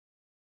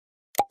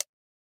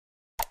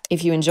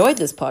If you enjoyed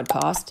this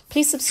podcast,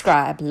 please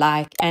subscribe,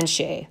 like, and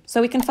share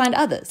so we can find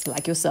others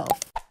like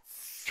yourself.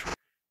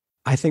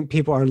 I think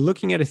people are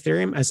looking at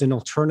Ethereum as an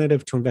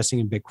alternative to investing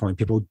in Bitcoin.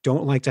 People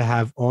don't like to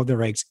have all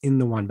their eggs in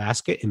the one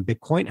basket in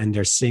Bitcoin, and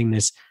they're seeing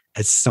this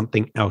as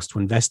something else to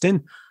invest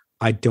in.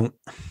 I don't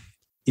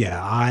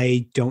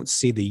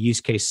see the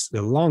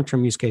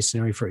long-term use case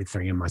scenario for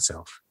Ethereum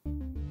myself.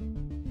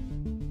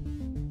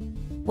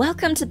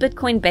 Welcome to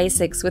Bitcoin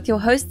Basics with your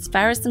hosts,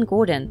 Faris and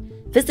Gordon.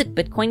 Visit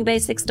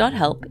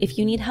bitcoinbasics.help if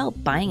you need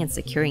help buying and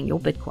securing your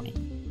Bitcoin.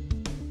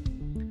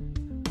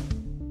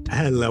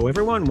 Hello,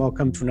 everyone.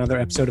 Welcome to another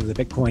episode of the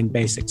Bitcoin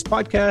Basics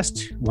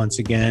podcast. Once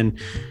again,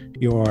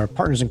 your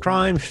partners in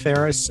crime,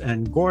 Faris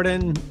and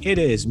Gordon. It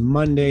is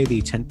Monday,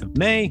 the 10th of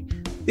May.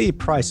 The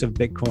price of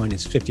Bitcoin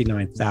is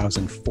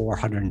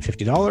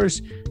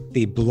 $59,450.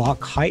 The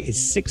block height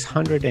is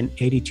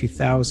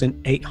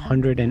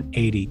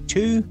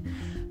 682,882.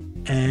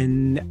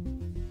 And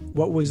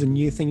what was the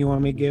new thing you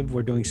want me to give?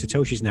 We're doing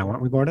Satoshis now,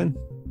 aren't we, Gordon?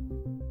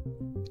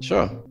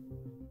 Sure.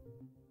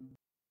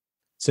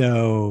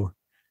 So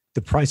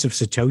the price of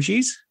Satoshis,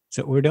 is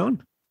that what we're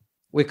doing?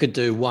 We could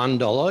do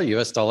 $1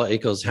 US dollar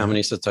equals how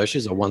many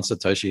Satoshis, or one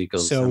Satoshi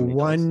equals so how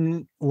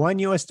many one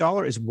US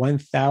dollar is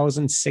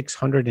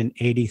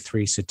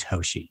 1,683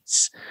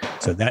 Satoshis.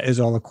 So that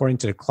is all according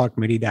to the Clark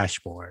MIDI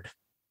dashboard.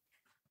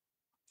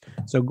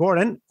 So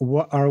Gordon,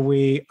 what are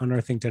we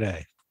unearthing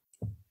today?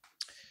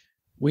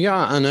 We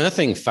are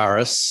unearthing,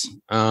 Faris,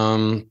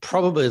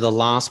 probably the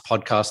last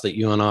podcast that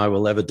you and I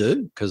will ever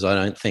do, because I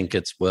don't think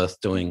it's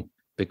worth doing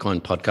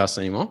Bitcoin podcasts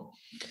anymore.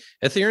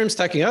 Ethereum's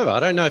taking over.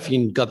 I don't know if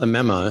you got the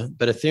memo,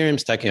 but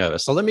Ethereum's taking over.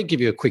 So let me give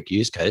you a quick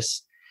use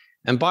case.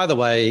 And by the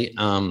way,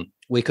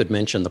 we could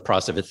mention the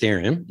price of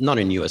Ethereum, not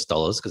in US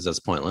dollars, because that's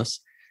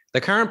pointless.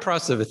 The current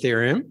price of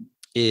Ethereum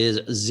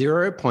is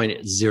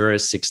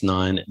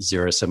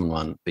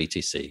 0.069071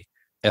 BTC,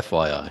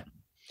 FYI.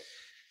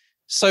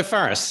 So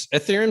Faris,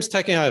 Ethereum's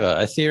taking over.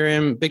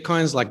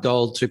 Bitcoin's like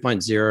gold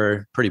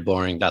 2.0, pretty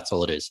boring. That's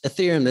all it is.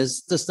 Ethereum,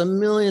 there's just a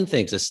million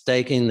things. There's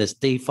staking, there's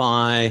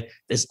DeFi,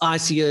 there's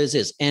ICOs,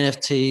 there's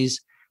NFTs,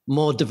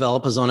 more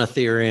developers on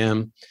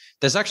Ethereum.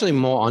 There's actually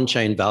more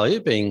on-chain value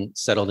being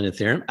settled in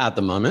Ethereum at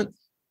the moment.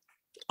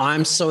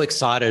 I'm so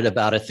excited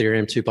about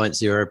Ethereum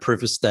 2.0,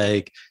 proof of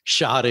stake,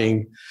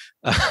 sharding.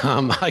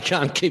 I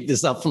can't keep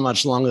this up for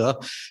much longer.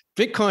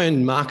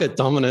 Bitcoin market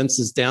dominance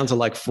is down to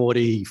like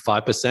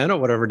 45% or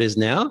whatever it is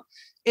now.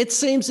 It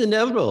seems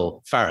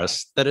inevitable,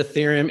 Faris, that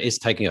Ethereum is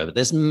taking over.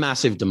 There's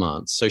massive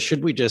demand. So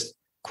should we just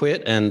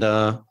quit and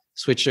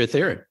switch to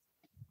Ethereum?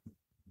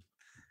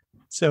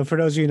 So for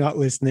those of you not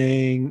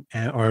listening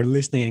or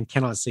listening and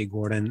cannot see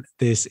Gordon,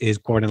 this is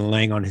Gordon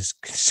laying on his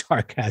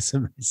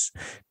sarcasm as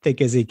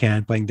thick as he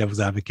can, playing devil's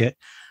advocate.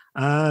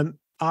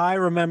 I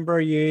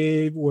remember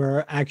you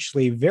were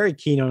actually very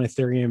keen on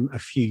Ethereum a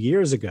few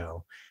years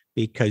ago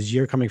because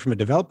you're coming from a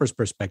developer's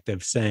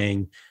perspective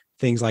saying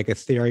things like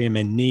Ethereum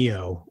and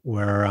Neo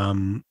were,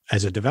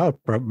 as a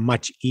developer,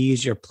 much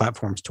easier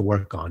platforms to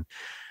work on.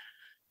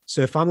 So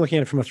if I'm looking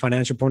at it from a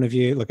financial point of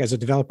view, look, as a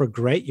developer,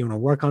 great, you want to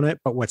work on it.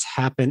 But what's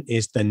happened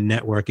is the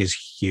network is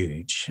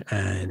huge.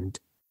 And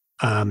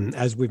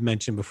as we've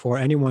mentioned before,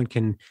 anyone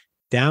can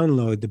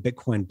download the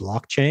Bitcoin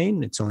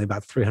blockchain. It's only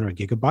about 300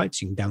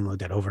 gigabytes. You can download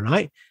that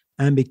overnight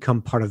and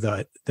become part of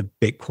the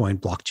Bitcoin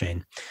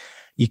blockchain.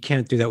 You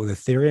can't do that with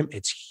Ethereum.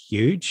 It's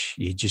huge.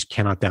 You just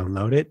cannot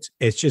download it.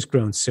 It's just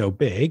grown so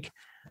big.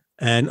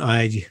 And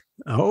I'm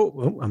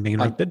being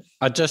interrupted.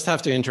 I just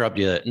have to interrupt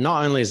you.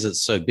 Not only is it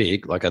so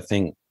big, like I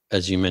think,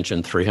 as you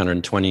mentioned,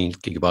 320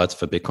 gigabytes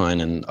for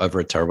Bitcoin and over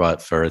a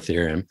terabyte for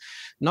Ethereum.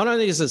 Not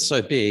only is it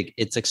so big,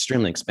 it's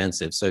extremely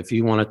expensive. So if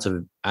you wanted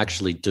to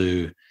actually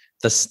do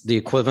the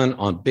equivalent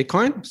on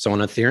Bitcoin, so on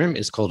Ethereum,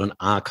 is called an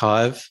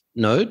archive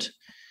node.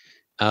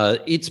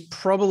 It's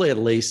probably at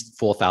least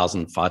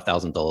 $4,000,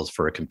 $5,000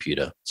 for a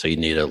computer. So you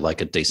need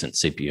a decent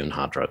CPU and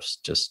hard drives,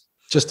 just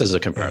as a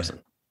comparison.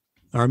 Yeah.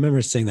 I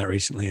remember seeing that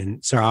recently.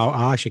 And so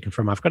I'll actually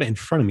confirm, I've got it in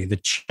front of me. The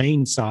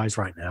chain size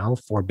right now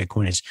for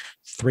Bitcoin is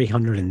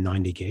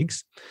 390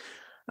 gigs.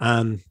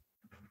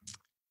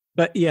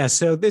 But yeah,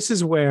 so this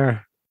is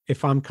where,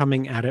 if I'm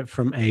coming at it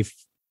from a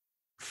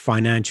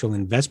financial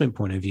investment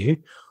point of view,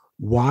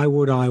 why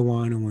would I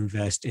want to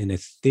invest in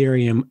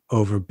Ethereum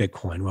over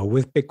Bitcoin? Well,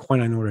 with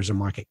Bitcoin, I know there's a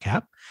market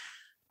cap.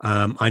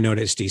 I know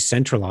that it's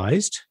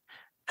decentralized.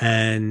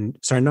 And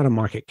sorry, not a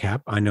market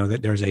cap. I know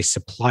that there's a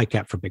supply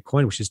cap for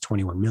Bitcoin, which is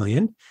 21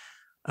 million.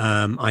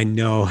 I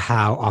know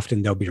how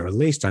often they'll be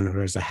released. I know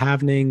there's a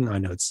halving. I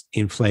know it's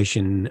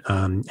inflation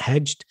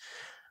hedged.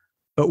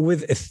 But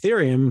with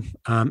Ethereum,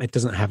 it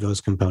doesn't have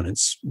those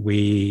components.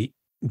 We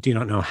do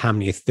not know how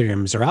many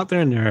Ethereums are out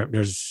there, and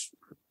there's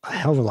a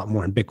hell of a lot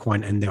more in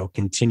Bitcoin, and they'll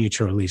continue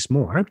to release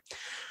more.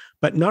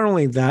 But not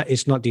only that,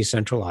 it's not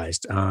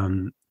decentralized.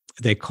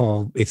 They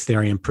call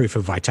Ethereum proof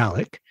of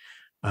Vitalik,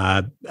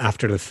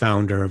 after the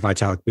founder,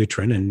 Vitalik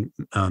Buterin,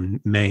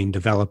 and main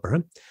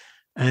developer.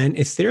 And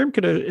Ethereum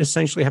could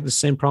essentially have the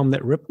same problem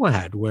that Ripple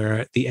had,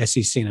 where the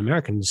SEC in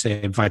America can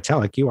say,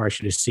 Vitalik, you are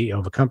actually the CEO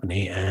of a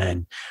company,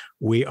 and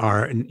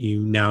you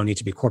now need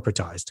to be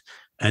corporatized.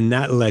 And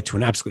that led to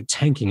an absolute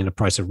tanking in the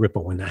price of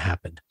Ripple when that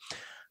happened.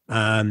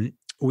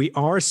 We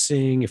are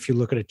seeing, if you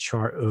look at a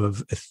chart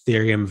of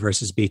Ethereum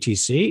versus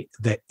BTC,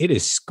 that it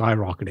is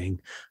skyrocketing.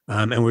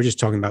 And we are just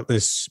talking about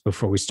this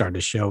before we started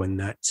the show, and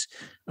that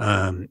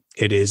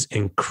it is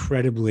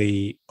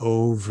incredibly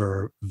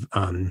over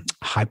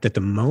hyped at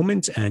the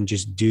moment and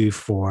just due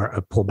for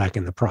a pullback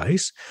in the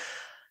price.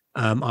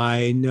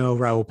 I know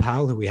Raoul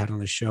Pal, who we had on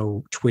the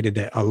show, tweeted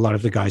that a lot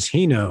of the guys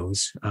he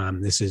knows,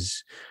 this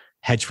is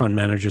hedge fund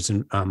managers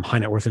and high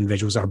net worth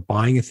individuals, are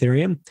buying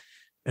Ethereum.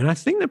 And I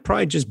think they're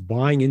probably just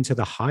buying into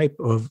the hype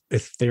of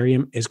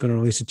Ethereum is going to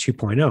release a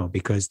 2.0,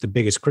 because the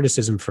biggest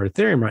criticism for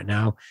Ethereum right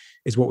now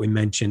is what we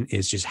mentioned,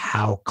 is just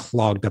how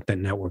clogged up that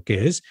network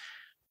is.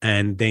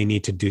 And they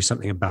need to do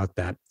something about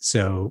that.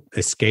 So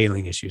a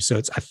scaling issue.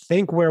 So I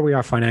think where we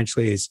are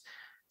financially is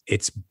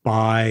it's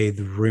buy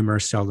the rumor,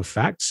 sell the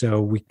fact.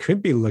 So we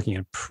could be looking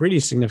at pretty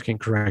significant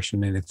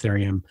correction in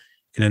Ethereum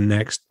in the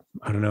next,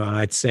 I don't know,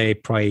 I'd say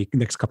probably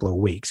next couple of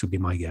weeks would be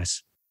my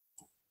guess.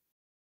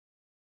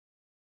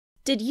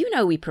 Did you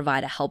know we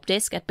provide a help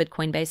desk at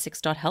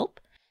bitcoinbasics.help?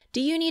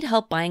 Do you need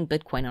help buying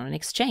Bitcoin on an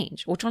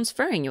exchange or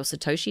transferring your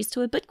Satoshis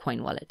to a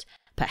Bitcoin wallet?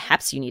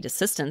 Perhaps you need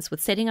assistance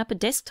with setting up a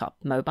desktop,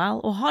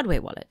 mobile, or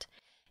hardware wallet.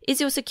 Is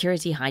your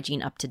security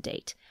hygiene up to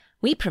date?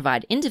 We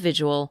provide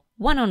individual,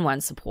 one-on-one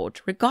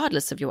support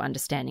regardless of your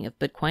understanding of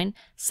Bitcoin,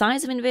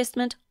 size of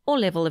investment, or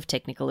level of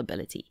technical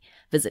ability.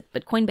 Visit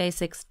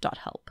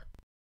bitcoinbasics.help.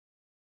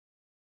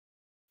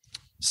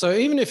 So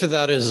even if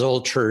that is all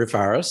true,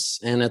 Faris,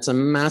 and it's a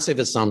massive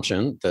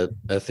assumption that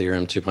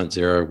Ethereum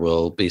 2.0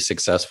 will be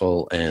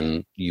successful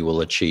and you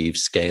will achieve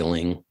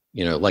scaling,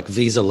 like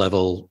Visa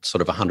level,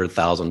 sort of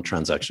 100,000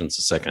 transactions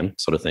a second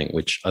sort of thing,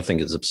 which I think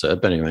is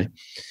absurd. But anyway,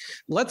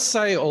 let's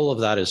say all of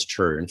that is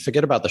true and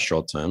forget about the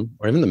short term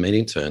or even the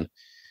medium term.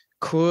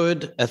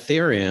 Could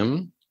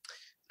Ethereum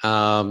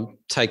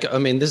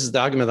this is the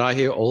argument that I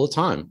hear all the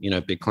time,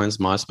 Bitcoin's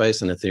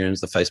MySpace and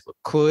Ethereum's the Facebook.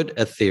 Could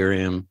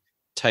Ethereum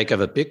take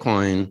over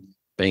Bitcoin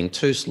being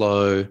too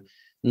slow,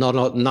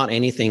 not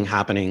anything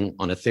happening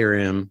on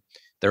Ethereum?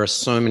 There are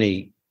so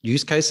many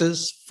use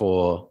cases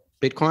for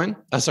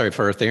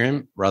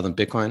Ethereum rather than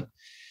Bitcoin.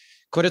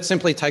 Could it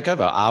simply take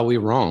over? Are we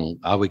wrong?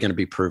 Are we going to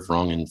be proved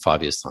wrong in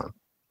 5 years' time?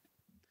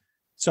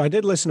 So I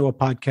did listen to a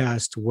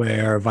podcast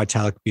where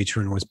Vitalik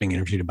Buterin was being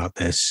interviewed about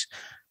this,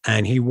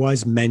 and he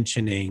was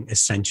mentioning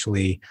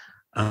essentially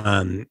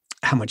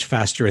how much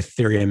faster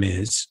Ethereum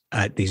is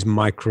at these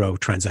micro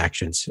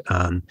transactions.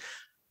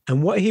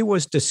 And what he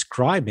was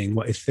describing,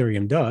 what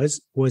Ethereum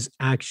does, was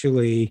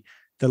actually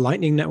the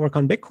Lightning Network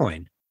on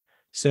Bitcoin.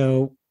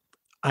 So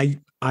I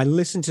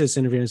listened to this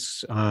interview.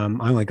 I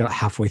only got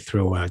halfway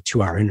through a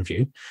 2-hour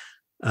interview.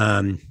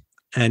 And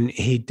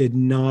he did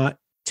not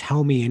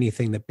tell me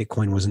anything that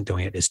Bitcoin wasn't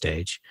doing at this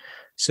stage.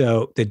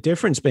 So the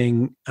difference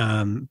being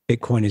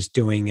Bitcoin is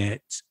doing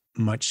it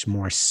much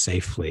more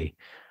safely.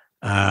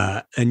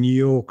 And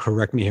you'll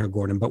correct me here,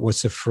 Gordon, but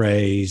what's the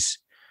phrase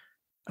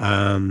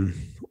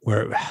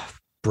where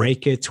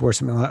break it or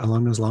something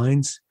along those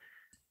lines?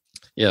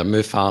 Yeah,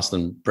 move fast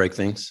and break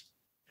things.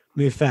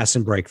 Move fast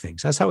and break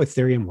things. That's how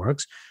Ethereum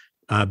works.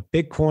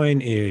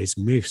 Bitcoin is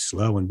move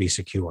slow and be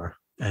secure.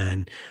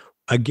 And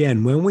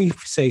again, when we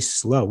say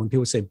slow, when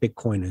people say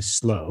Bitcoin is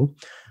slow,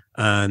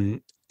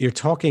 you're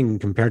talking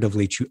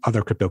comparatively to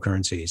other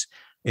cryptocurrencies.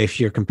 If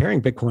you're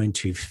comparing Bitcoin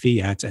to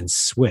fiat and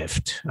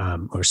SWIFT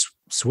or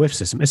SWIFT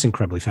system, it's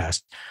incredibly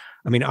fast.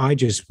 I mean, I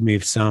just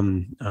moved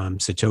some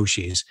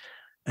Satoshis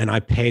and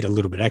I paid a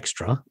little bit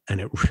extra.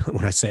 And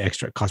when I say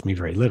extra, it cost me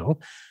very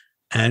little.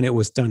 And it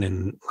was done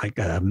in like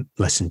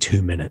less than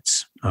 2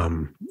 minutes.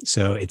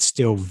 So it's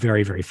still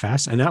very, very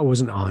fast. And that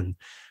was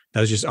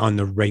just on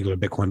the regular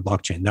Bitcoin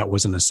blockchain. That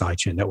wasn't a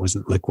sidechain. That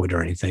wasn't liquid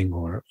or anything.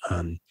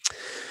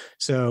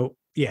 So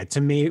yeah,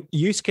 to me,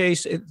 use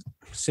case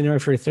scenario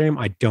for Ethereum,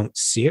 I don't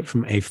see it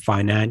from a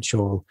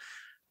financial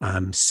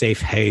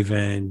safe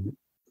haven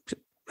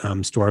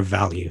store of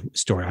value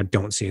story. I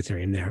don't see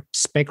Ethereum there.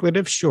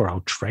 Speculative, sure, I'll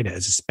trade it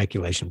as a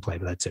speculation play,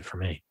 but that's it for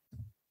me.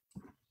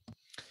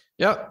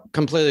 Yeah,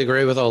 completely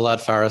agree with all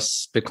that,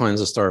 Faris. Bitcoin's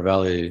a store of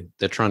value.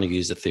 They're trying to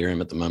use Ethereum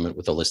at the moment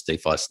with all this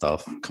DeFi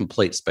stuff,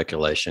 complete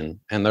speculation.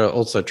 And they're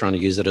also trying to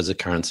use it as a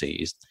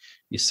currency.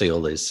 You see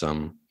all these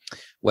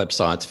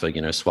websites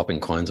for, swapping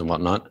coins and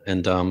whatnot.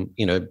 And,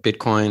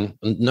 Bitcoin,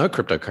 no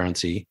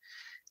cryptocurrency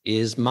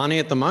is money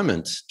at the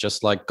moment,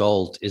 just like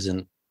gold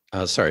isn't,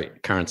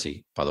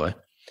 currency, by the way.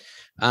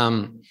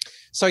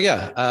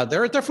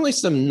 There are definitely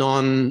some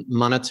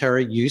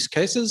non-monetary use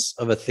cases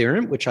of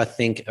Ethereum, which I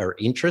think are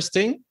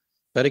interesting.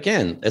 But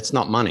again, it's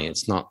not money.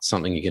 It's not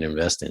something you can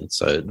invest in.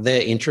 So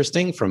they're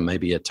interesting from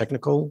maybe a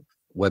technical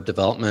web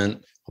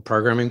development or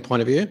programming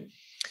point of view.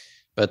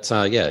 But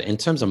in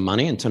terms of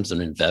money, in terms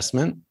of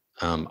investment,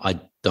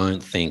 I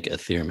don't think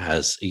Ethereum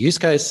has a use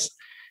case.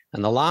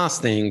 And the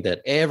last thing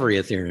that every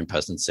Ethereum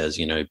person says,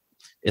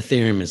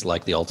 Ethereum is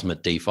like the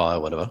ultimate DeFi or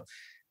whatever.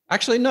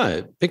 Actually,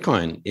 no,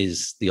 Bitcoin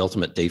is the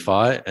ultimate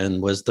DeFi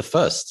and was the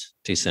first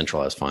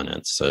decentralized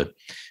finance. So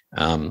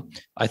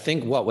I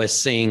think what we're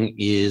seeing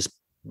is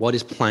what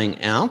is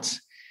playing out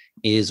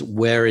is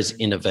where is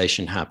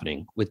innovation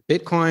happening. With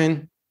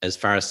Bitcoin, as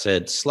Faris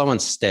said, slow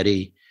and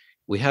steady.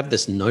 We have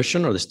this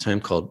notion or this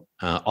term called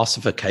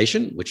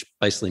ossification, which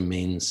basically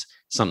means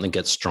something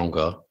gets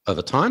stronger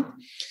over time.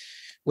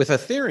 With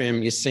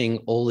Ethereum, you're seeing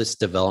all this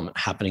development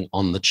happening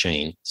on the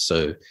chain.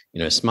 So,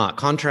 smart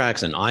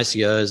contracts and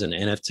ICOs and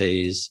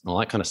NFTs and all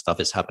that kind of stuff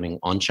is happening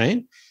on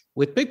chain.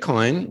 With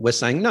Bitcoin, we're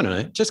saying,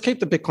 no, just keep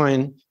the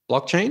Bitcoin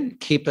blockchain,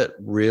 keep it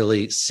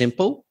really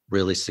simple,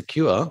 really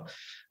secure,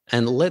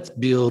 and let's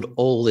build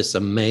all this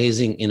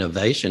amazing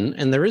innovation.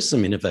 And there is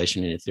some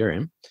innovation in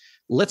Ethereum.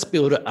 Let's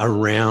build it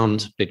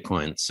around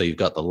Bitcoin. So you've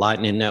got the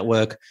Lightning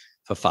Network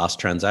for fast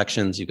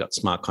transactions. You've got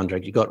smart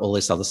contract. You've got all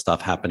this other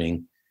stuff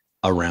happening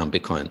around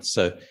Bitcoin.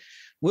 So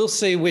we'll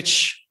see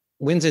which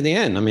wins in the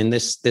end. I mean,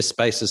 this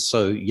space is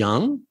so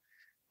young,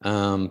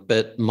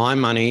 but my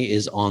money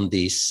is on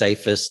the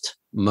safest,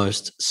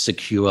 most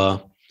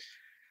secure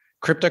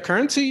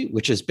cryptocurrency,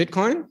 which is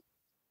Bitcoin,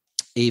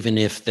 even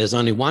if there's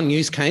only one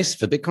use case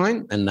for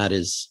Bitcoin, and that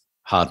is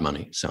hard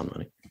money, sound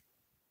money.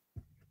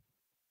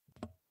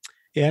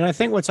 Yeah, and I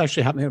think what's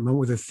actually happening at the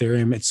moment with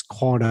Ethereum, it's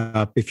caught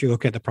up. If you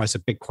look at the price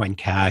of Bitcoin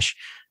Cash,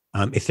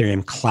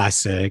 Ethereum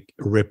Classic,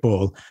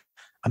 Ripple,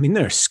 I mean,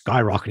 they're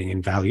skyrocketing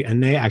in value,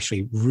 and they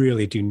actually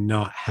really do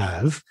not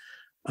have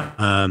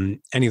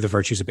any of the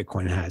virtues that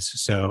Bitcoin has.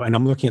 So, and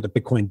I'm looking at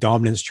the Bitcoin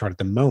dominance chart at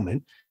the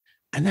moment,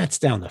 and that's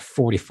down to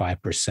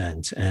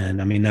 45%.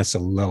 And I mean, that's the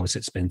lowest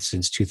it's been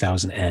since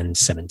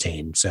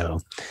 2017.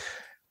 So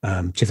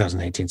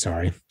 2018,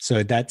 sorry.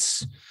 So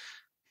that's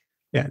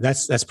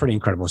pretty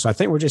incredible. So I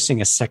think we're just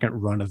seeing a second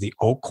run of the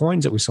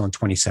altcoins that we saw in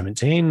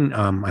 2017.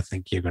 I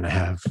think you're going to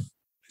have the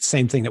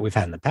same thing that we've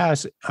had in the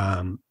past.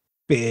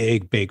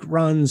 Big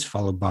runs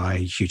followed by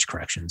huge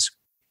corrections.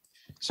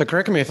 So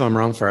correct me if I'm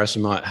wrong, Faris,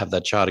 you might have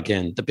that chart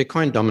again. The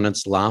Bitcoin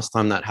dominance last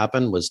time that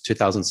happened was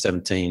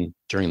 2017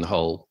 during the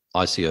whole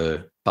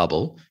ICO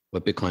bubble,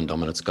 where Bitcoin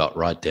dominance got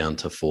right down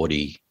to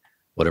 40,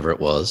 whatever it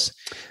was.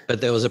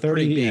 But there was a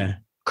pretty big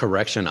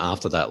correction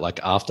after that. Like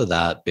after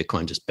that,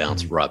 Bitcoin just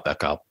bounced right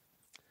back up.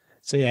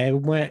 So yeah, it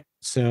went.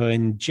 So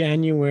in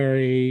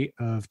January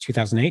of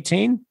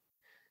 2018,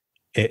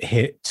 it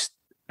hit.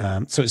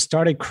 So it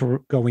started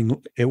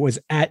going. It was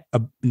at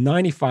a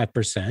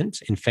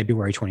 95% in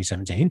February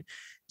 2017. It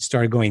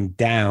started going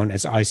down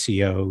as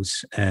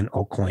ICOs and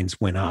altcoins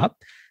went up.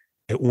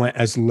 It went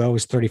as low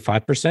as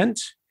 35%,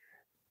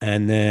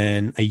 and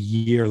then a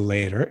year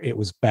later, it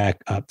was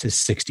back up to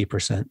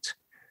 60%.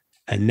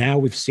 And now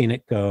we've seen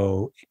it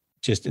go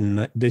just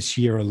in this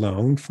year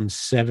alone from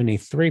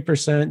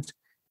 73%.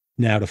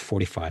 Now to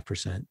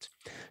 45%.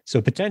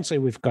 So potentially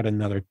we've got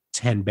another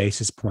 10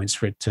 basis points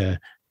for it to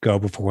go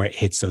before it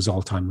hits those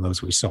all-time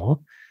lows we saw.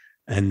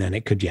 And then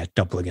it could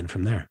double again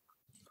from there.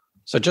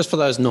 So just for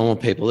those normal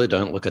people who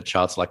don't look at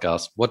charts like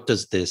us, what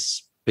does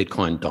this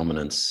Bitcoin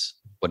dominance,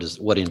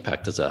 what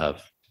impact does it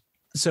have?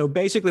 So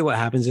basically what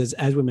happens is,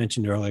 as we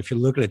mentioned earlier, if you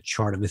look at a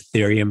chart of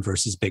Ethereum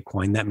versus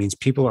Bitcoin, that means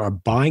people are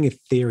buying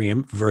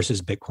Ethereum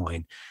versus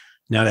Bitcoin.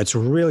 Now, that's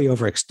really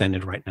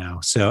overextended right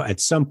now. So at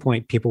some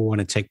point, people want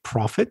to take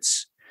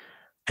profits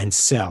and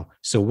sell.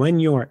 So when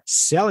you're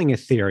selling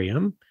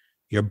Ethereum,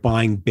 you're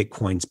buying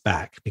Bitcoins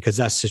back because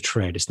that's the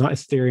trade. It's not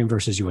Ethereum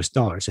versus US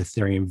dollars,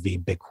 Ethereum v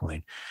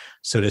Bitcoin.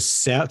 So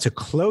to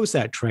close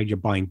that trade, you're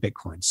buying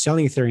Bitcoin,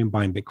 selling Ethereum,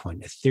 buying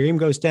Bitcoin. Ethereum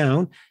goes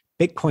down,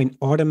 Bitcoin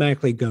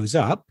automatically goes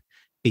up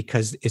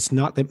because it's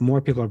not that more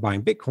people are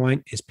buying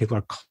Bitcoin, it's people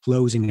are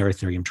closing their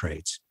Ethereum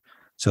trades.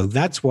 So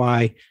that's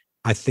why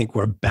I think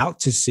we're about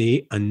to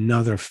see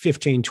another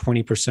 15,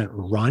 20%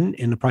 run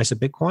in the price of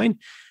Bitcoin.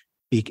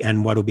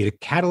 And what will be the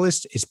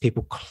catalyst is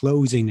people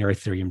closing their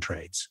Ethereum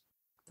trades.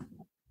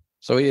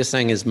 So what you're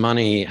saying is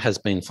money has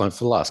been flowing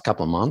for the last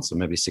couple of months or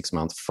maybe 6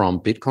 months from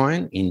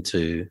Bitcoin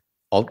into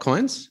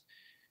altcoins,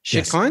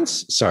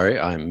 shitcoins. Yes. Sorry,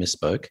 I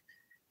misspoke.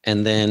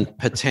 And then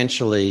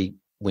potentially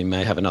we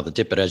may have another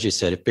dip. But as you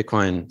said, if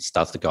Bitcoin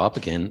starts to go up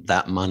again,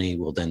 that money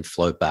will then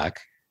flow back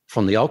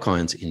from the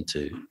altcoins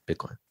into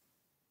Bitcoin.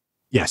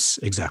 Yes,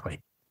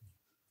 exactly.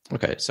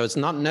 Okay, so it's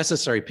not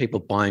necessarily people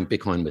buying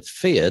Bitcoin with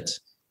fiat.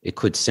 It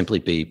could simply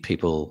be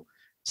people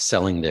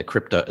selling their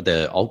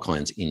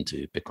altcoins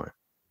into Bitcoin.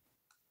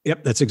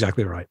 Yep, that's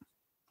exactly right.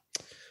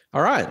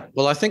 All right.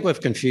 Well, I think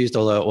we've confused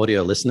all our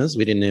audio listeners.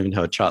 We didn't even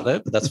have a chart there,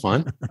 but that's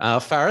fine.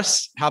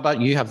 Faris, how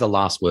about you have the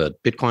last word?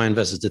 Bitcoin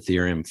versus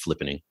Ethereum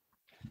flippening.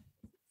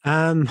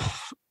 I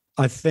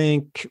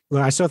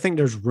still think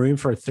there's room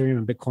for Ethereum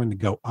and Bitcoin to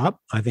go up.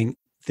 I think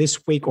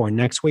this week or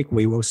next week,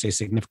 we will see a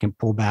significant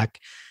pullback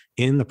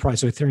in the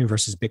price of Ethereum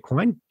versus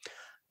Bitcoin.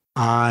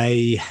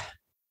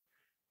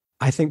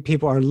 I think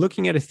people are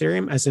looking at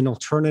Ethereum as an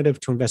alternative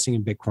to investing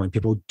in Bitcoin.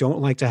 People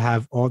don't like to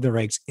have all their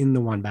eggs in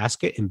the one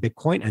basket in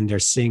Bitcoin, and they're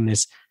seeing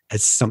this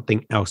as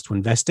something else to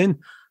invest in.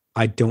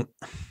 I don't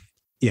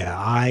yeah,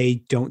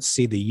 I don't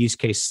see the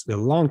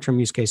long-term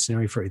use case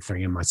scenario for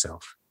Ethereum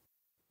myself.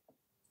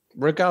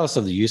 Regardless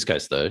of the use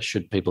case, though,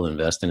 should people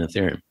invest in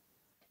Ethereum?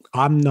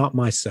 I'm not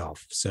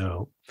myself.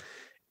 So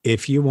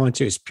if you want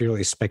to, it's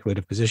purely a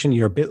speculative position.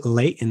 You're a bit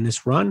late in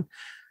this run.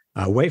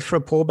 Wait for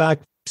a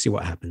pullback, see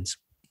what happens.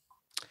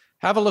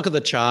 Have a look at the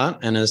chart.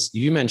 And as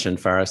you mentioned,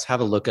 Faris, have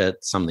a look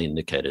at some of the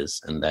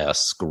indicators, and they are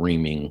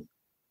screaming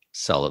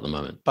sell at the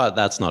moment. But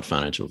that's not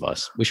financial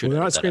advice. We should. Well,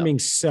 they're not screaming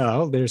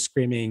sell, they're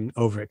screaming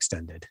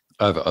overextended.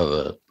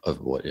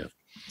 Overboard, yeah.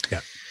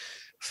 Yeah.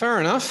 Fair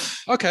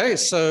enough. Okay,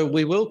 so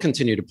we will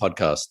continue to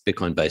podcast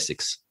Bitcoin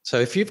Basics. So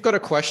if you've got a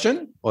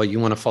question or you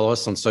want to follow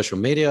us on social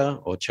media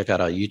or check out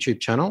our YouTube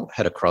channel,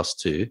 head across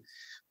to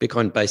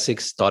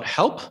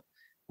bitcoinbasics.help.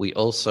 We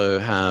also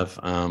have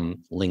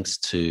links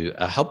to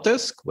a help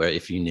desk where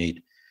if you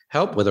need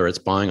help, whether it's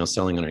buying or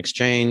selling on an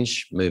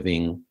exchange,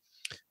 moving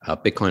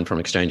Bitcoin from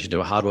exchange into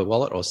a hardware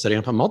wallet, or setting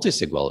up a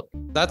multi-sig wallet.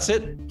 That's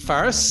it.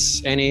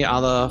 Faris, any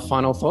other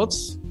final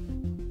thoughts?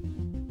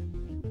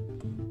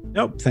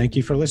 Nope. Thank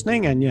you for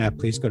listening. And yeah,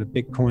 please go to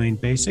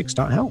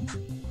bitcoinbasics.help.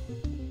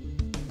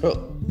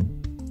 Cool.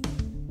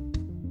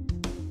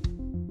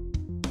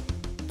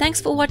 Thanks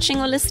for watching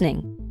or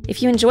listening.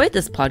 If you enjoyed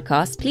this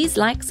podcast, please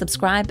like,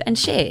 subscribe, and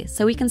share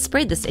so we can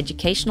spread this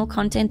educational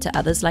content to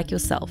others like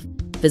yourself.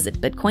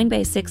 Visit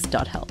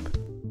bitcoinbasics.help.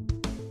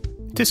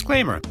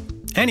 Disclaimer.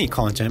 Any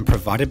content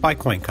provided by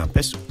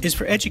CoinCompass is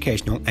for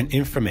educational and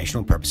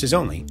informational purposes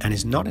only and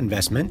is not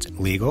investment,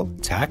 legal,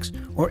 tax,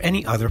 or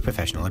any other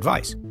professional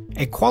advice.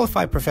 A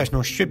qualified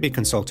professional should be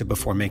consulted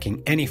before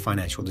making any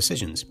financial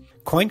decisions.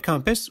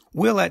 CoinCompass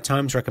will at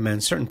times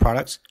recommend certain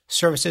products,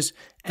 services,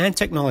 and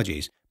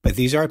technologies, but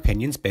these are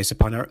opinions based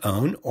upon our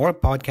own or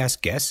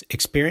podcast guests'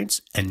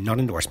 experience and not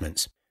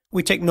endorsements.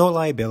 We take no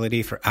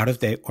liability for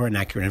out-of-date or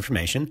inaccurate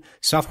information,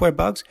 software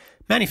bugs,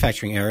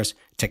 manufacturing errors,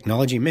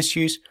 technology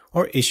misuse,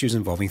 or issues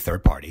involving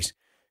third parties.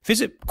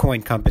 Visit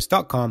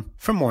coincompass.com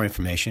for more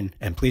information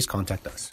and please contact us.